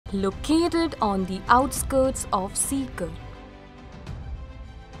Located on the outskirts of Sikar,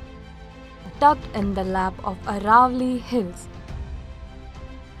 tucked in the lap of Aravalli Hills,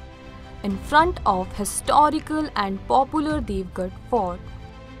 in front of historical and popular Devgarh Fort,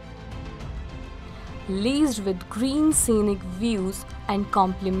 laced with green scenic views and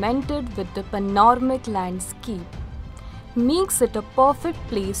complemented with the panoramic landscape, makes it a perfect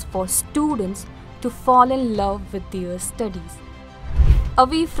place for students to fall in love with their studies.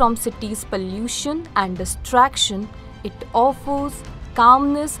 Away from city's pollution and distraction, it offers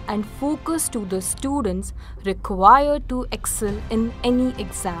calmness and focus to the students required to excel in any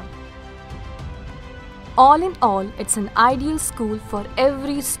exam. All in all, it's an ideal school for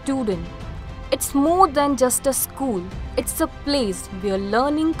every student. It's more than just a school, it's a place where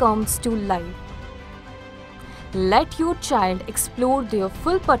learning comes to life. Let your child explore their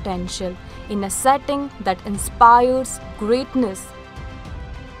full potential in a setting that inspires greatness.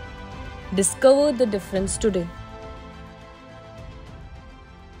 Discover the difference today.